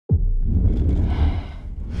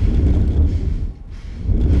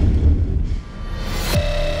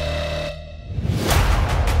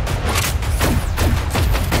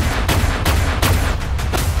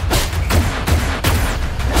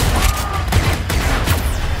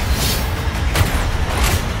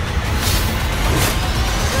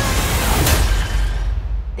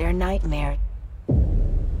nightmare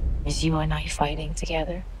is you and I fighting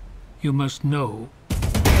together. You must know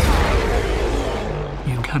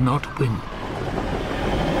you cannot win.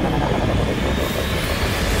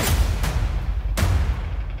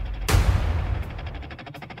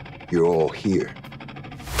 You're all here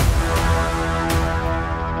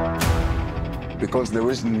because there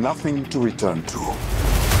is nothing to return to.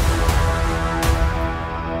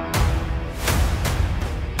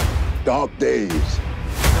 Dark days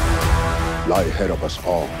lie ahead of us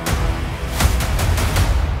all.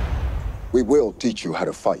 We will teach you how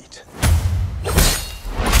to fight.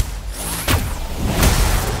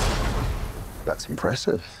 That's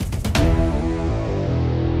impressive.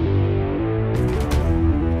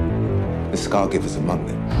 The Scargivers among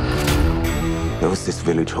them. Those this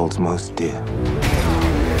village holds most dear.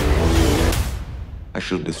 I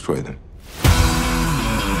shall destroy them.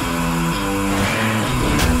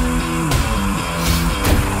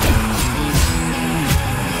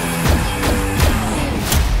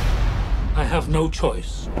 I have no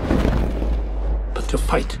choice but to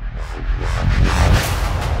fight.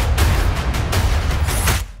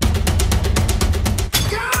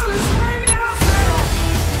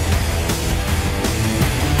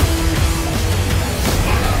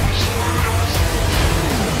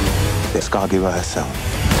 The Scargiver herself.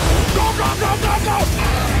 Go, go, go, go, go!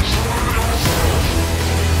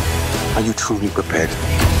 Are you truly prepared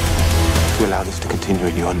to allow this to continue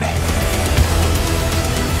in your name?